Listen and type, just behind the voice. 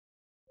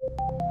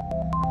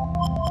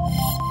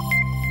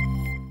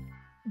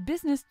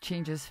Business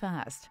changes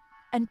fast,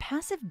 and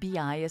passive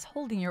BI is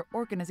holding your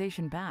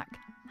organization back.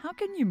 How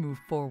can you move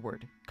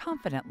forward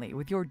confidently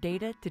with your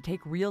data to take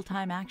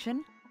real-time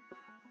action?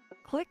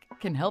 Qlik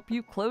can help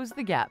you close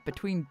the gap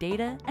between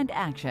data and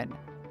action.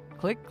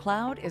 Qlik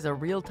Cloud is a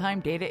real-time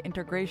data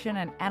integration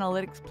and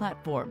analytics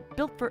platform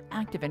built for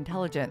active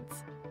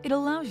intelligence. It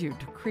allows you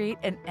to create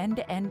an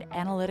end-to-end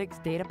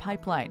analytics data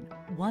pipeline,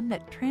 one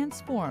that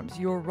transforms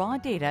your raw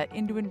data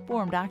into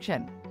informed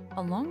action.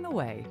 Along the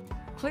way,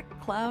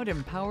 Qlik Cloud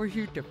empowers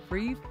you to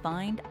free,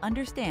 find,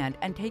 understand,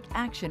 and take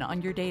action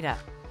on your data.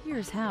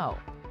 Here's how.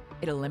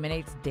 It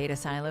eliminates data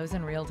silos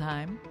in real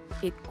time.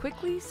 It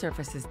quickly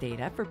surfaces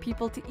data for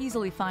people to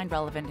easily find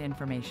relevant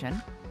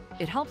information.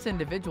 It helps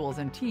individuals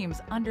and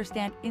teams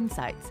understand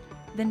insights,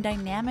 then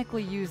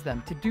dynamically use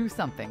them to do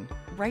something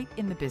right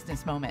in the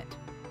business moment.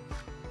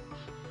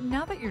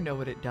 Now that you know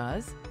what it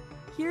does,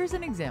 here's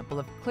an example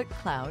of Qlik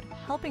Cloud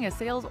helping a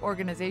sales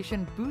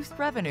organization boost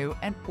revenue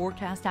and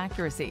forecast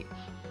accuracy.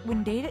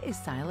 When data is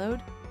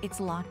siloed, it's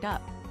locked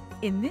up.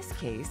 In this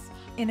case,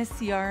 in a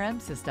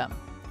CRM system.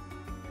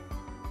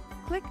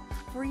 Qlik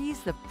frees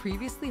the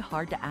previously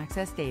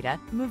hard-to-access data,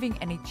 moving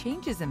any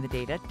changes in the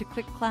data to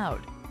Qlik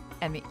Cloud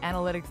and the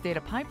analytics data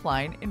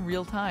pipeline in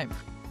real time.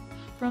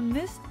 From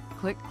this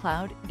Qlik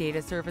Cloud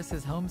Data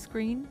Services home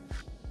screen,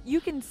 you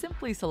can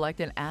simply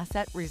select an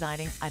asset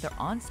residing either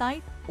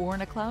on-site or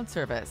in a cloud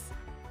service.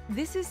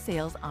 This is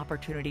sales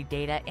opportunity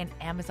data in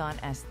Amazon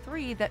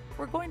S3 that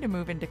we're going to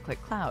move into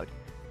Qlik Cloud.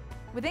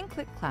 Within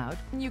Qlik Cloud,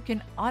 you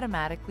can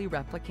automatically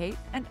replicate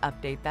and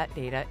update that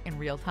data in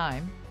real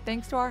time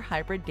thanks to our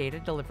hybrid data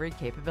delivery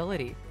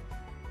capability.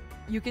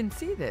 You can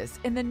see this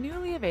in the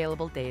newly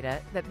available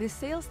data that this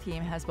sales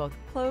team has both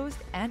closed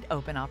and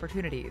open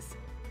opportunities.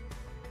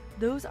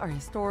 Those are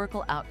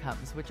historical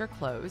outcomes which are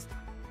closed,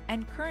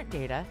 and current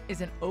data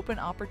is in open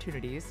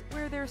opportunities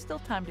where there's still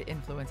time to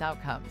influence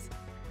outcomes.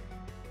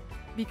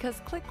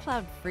 Because Qlik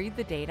Cloud freed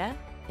the data,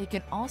 it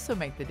can also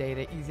make the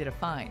data easy to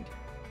find.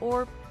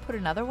 Or, put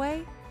another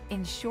way,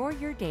 ensure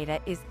your data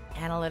is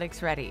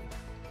analytics ready.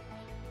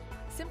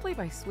 Simply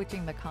by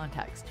switching the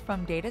context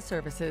from data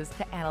services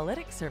to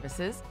analytics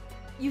services,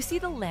 you see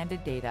the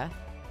landed data,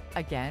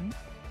 again,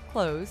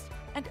 closed,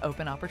 and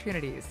open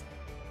opportunities.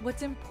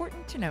 What's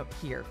important to note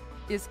here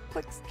is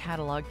Qlik's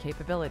catalog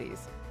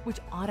capabilities, which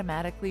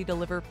automatically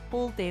deliver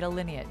full data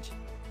lineage.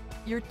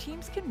 Your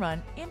teams can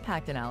run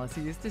impact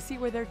analyses to see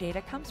where their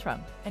data comes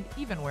from and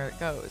even where it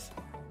goes.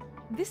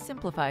 This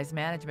simplifies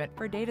management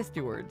for data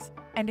stewards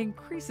and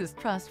increases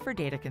trust for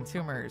data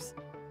consumers.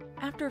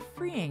 After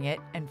freeing it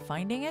and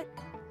finding it,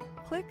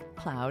 Qlik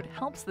Cloud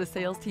helps the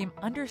sales team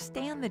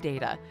understand the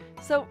data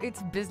so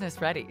it's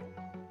business ready.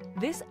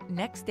 This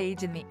next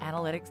stage in the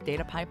analytics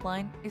data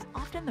pipeline is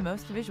often the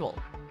most visual.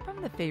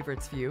 From the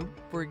favorites view,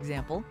 for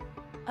example,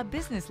 a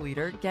business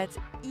leader gets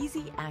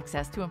easy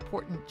access to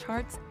important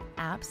charts,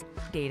 apps,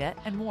 data,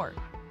 and more.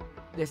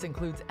 This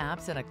includes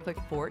apps in a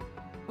Qlik Fort,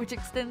 which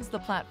extends the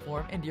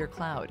platform into your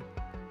cloud.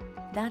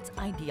 That's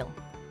ideal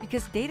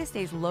because data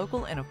stays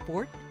local in a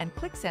fort and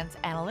Qlik Sense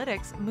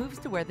Analytics moves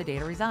to where the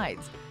data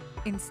resides,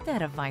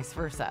 instead of vice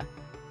versa.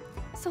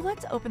 So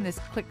let's open this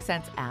Qlik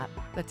Sense app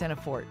that's in a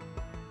fort.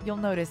 You'll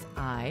notice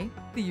I,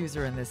 the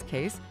user in this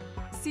case,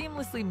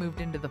 seamlessly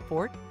moved into the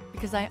fort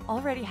because I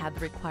already had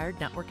the required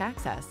network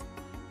access.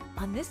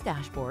 On this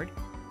dashboard,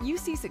 you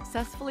see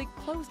successfully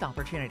closed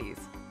opportunities.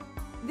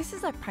 This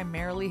is a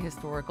primarily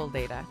historical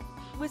data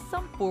with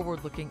some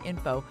forward-looking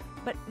info,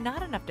 but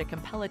not enough to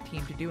compel a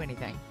team to do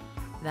anything.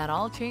 That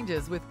all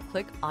changes with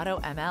Qlik Auto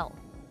ML.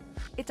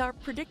 It's our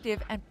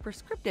predictive and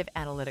prescriptive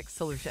analytics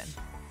solution.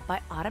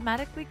 By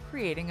automatically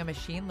creating a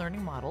machine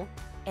learning model,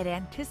 it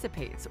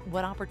anticipates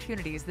what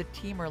opportunities the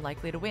team are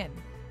likely to win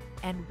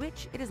and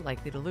which it is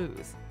likely to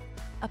lose.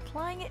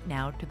 Applying it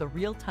now to the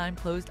real-time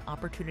closed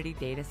opportunity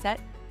data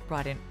set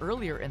brought in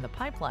earlier in the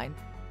pipeline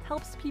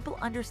helps people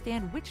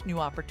understand which new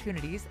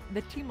opportunities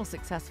the team will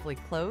successfully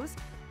close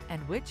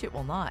and which it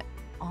will not,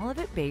 all of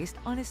it based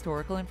on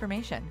historical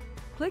information.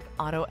 Qlik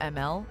Auto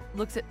ML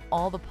looks at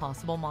all the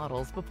possible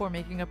models before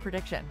making a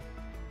prediction,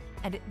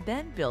 and it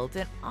then builds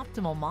an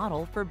optimal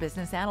model for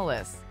business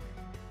analysts.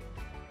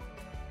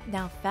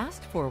 Now,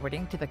 fast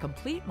forwarding to the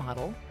complete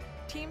model,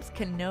 teams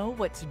can know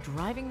what's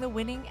driving the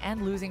winning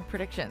and losing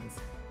predictions.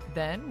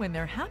 Then, when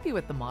they're happy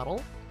with the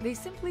model, they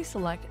simply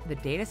select the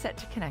dataset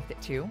to connect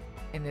it to,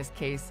 in this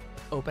case,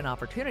 open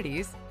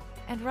opportunities,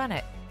 and run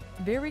it.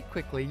 Very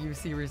quickly, you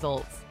see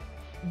results.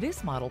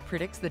 This model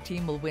predicts the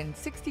team will win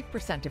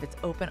 60% of its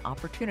open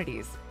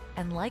opportunities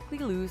and likely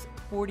lose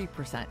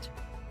 40%.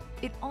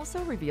 It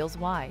also reveals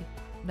why.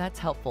 That's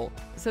helpful,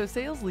 so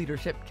sales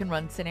leadership can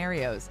run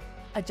scenarios,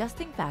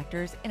 adjusting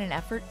factors in an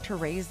effort to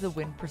raise the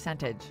win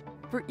percentage.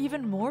 For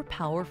even more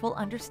powerful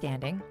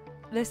understanding,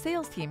 the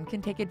sales team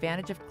can take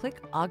advantage of Qlik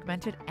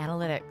Augmented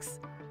Analytics.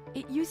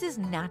 It uses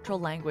natural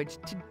language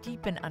to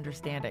deepen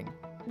understanding.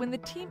 When the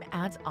team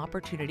adds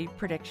opportunity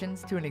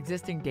predictions to an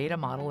existing data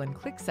model in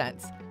Qlik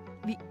Sense,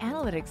 the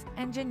analytics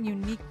engine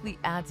uniquely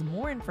adds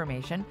more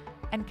information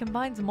and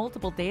combines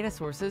multiple data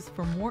sources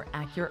for more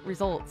accurate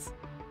results.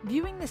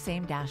 Viewing the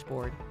same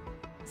dashboard,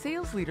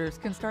 sales leaders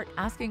can start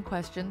asking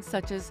questions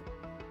such as,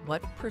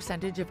 what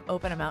percentage of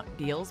open amount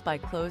deals by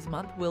close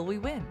month will we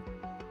win?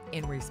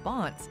 In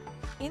response,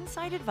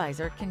 Insight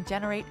Advisor can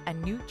generate a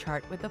new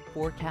chart with a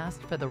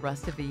forecast for the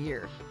rest of the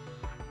year.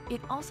 It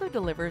also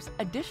delivers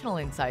additional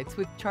insights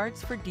with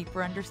charts for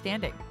deeper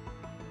understanding.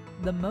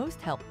 The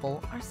most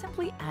helpful are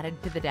simply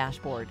added to the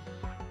dashboard.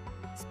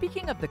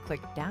 Speaking of the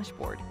Qlik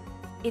dashboard,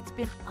 it's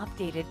been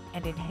updated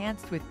and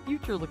enhanced with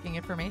future-looking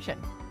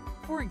information.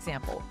 For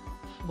example,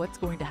 what's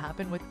going to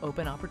happen with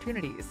open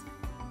opportunities?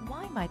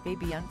 Why might they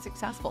be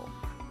unsuccessful?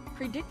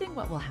 Predicting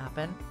what will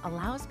happen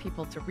allows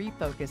people to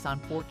refocus on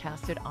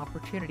forecasted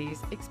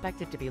opportunities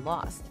expected to be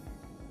lost.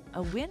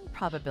 A win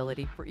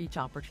probability for each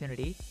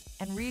opportunity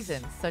and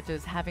reasons such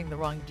as having the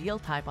wrong deal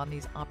type on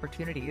these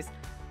opportunities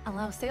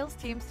allow sales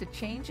teams to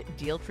change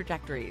deal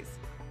trajectories.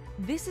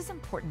 This is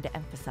important to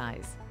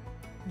emphasize.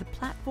 The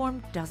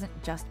platform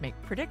doesn't just make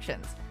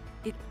predictions,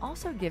 it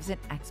also gives an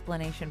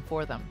explanation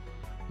for them.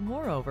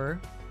 Moreover,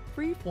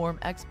 free-form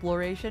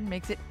exploration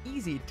makes it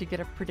easy to get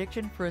a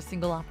prediction for a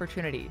single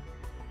opportunity.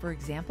 For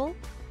example,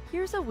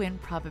 here's a win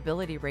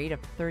probability rate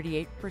of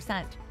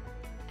 38%,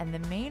 and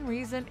the main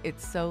reason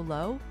it's so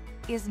low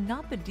is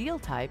not the deal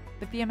type,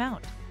 but the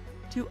amount.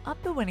 To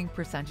up the winning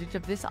percentage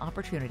of this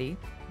opportunity,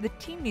 the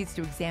team needs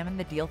to examine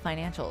the deal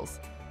financials.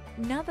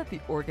 Now that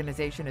the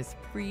organization is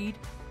freed,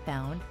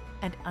 found,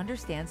 and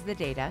understands the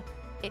data,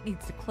 it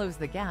needs to close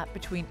the gap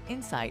between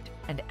insight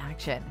and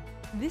action.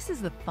 This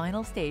is the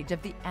final stage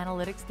of the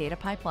analytics data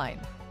pipeline.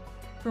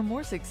 For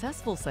more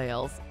successful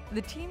sales,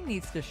 the team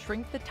needs to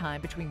shrink the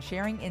time between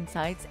sharing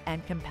insights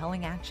and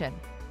compelling action.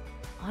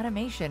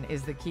 Automation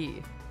is the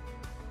key.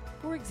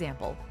 For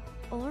example,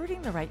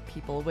 alerting the right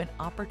people when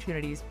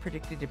opportunities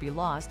predicted to be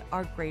lost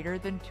are greater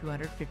than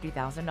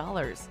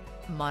 $250,000.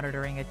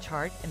 Monitoring a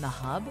chart in the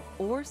hub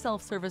or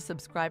self-service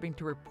subscribing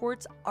to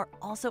reports are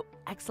also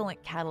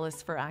excellent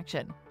catalysts for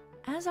action,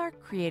 as are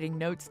creating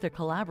notes to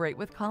collaborate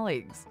with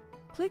colleagues.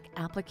 Qlik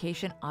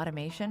application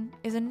automation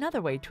is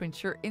another way to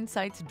ensure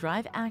insights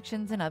drive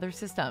actions in other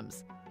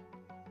systems.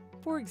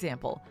 For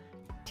example,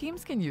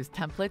 teams can use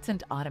templates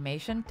and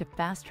automation to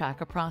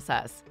fast-track a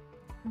process.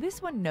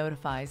 This one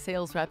notifies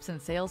sales reps in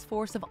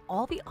Salesforce of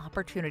all the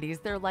opportunities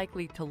they're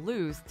likely to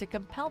lose to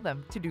compel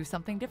them to do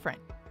something different.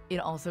 It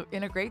also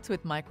integrates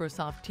with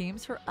Microsoft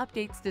Teams for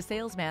updates to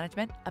sales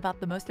management about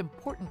the most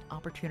important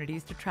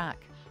opportunities to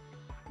track.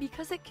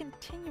 Because it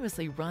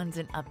continuously runs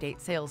and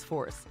updates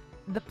Salesforce,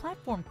 the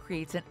platform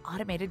creates an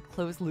automated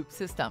closed-loop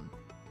system,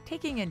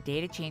 taking in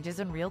data changes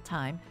in real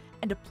time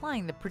and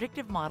applying the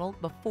predictive model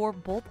before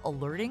both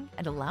alerting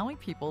and allowing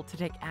people to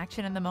take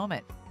action in the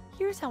moment.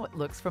 Here's how it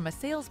looks from a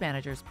sales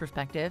manager's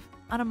perspective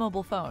on a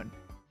mobile phone.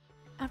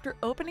 After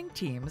opening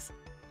Teams,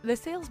 the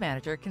sales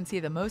manager can see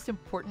the most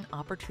important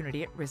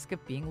opportunity at risk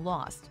of being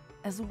lost,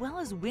 as well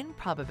as win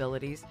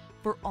probabilities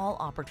for all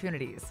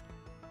opportunities.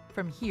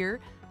 From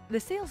here, the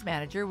sales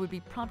manager would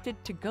be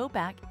prompted to go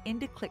back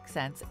into Qlik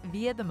Sense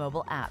via the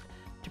mobile app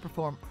to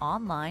perform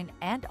online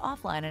and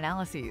offline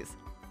analyses.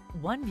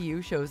 One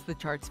view shows the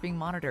charts being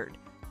monitored,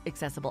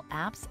 accessible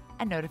apps,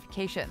 and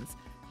notifications,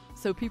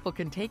 so people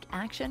can take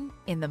action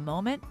in the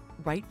moment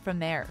right from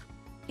there.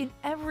 In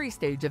every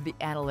stage of the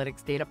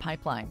analytics data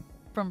pipeline,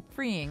 from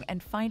freeing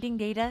and finding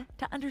data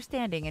to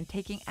understanding and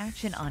taking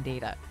action on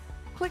data,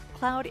 Qlik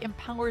Cloud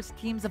empowers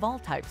teams of all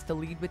types to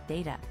lead with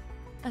data.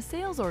 A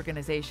sales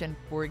organization,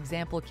 for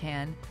example,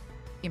 can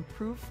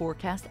improve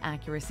forecast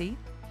accuracy,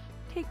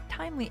 take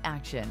timely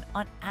action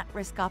on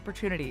at-risk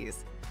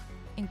opportunities,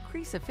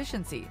 increase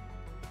efficiency,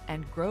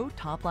 and grow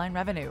top-line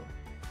revenue.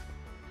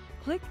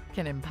 Qlik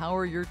can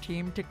empower your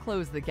team to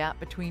close the gap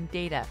between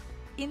data,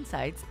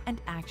 insights, and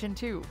action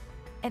too.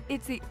 And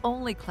it's the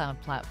only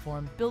cloud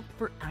platform built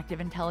for active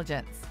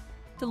intelligence.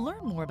 To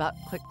learn more about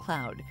Qlik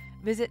Cloud,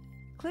 visit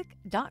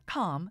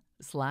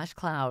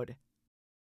qlik.com/cloud.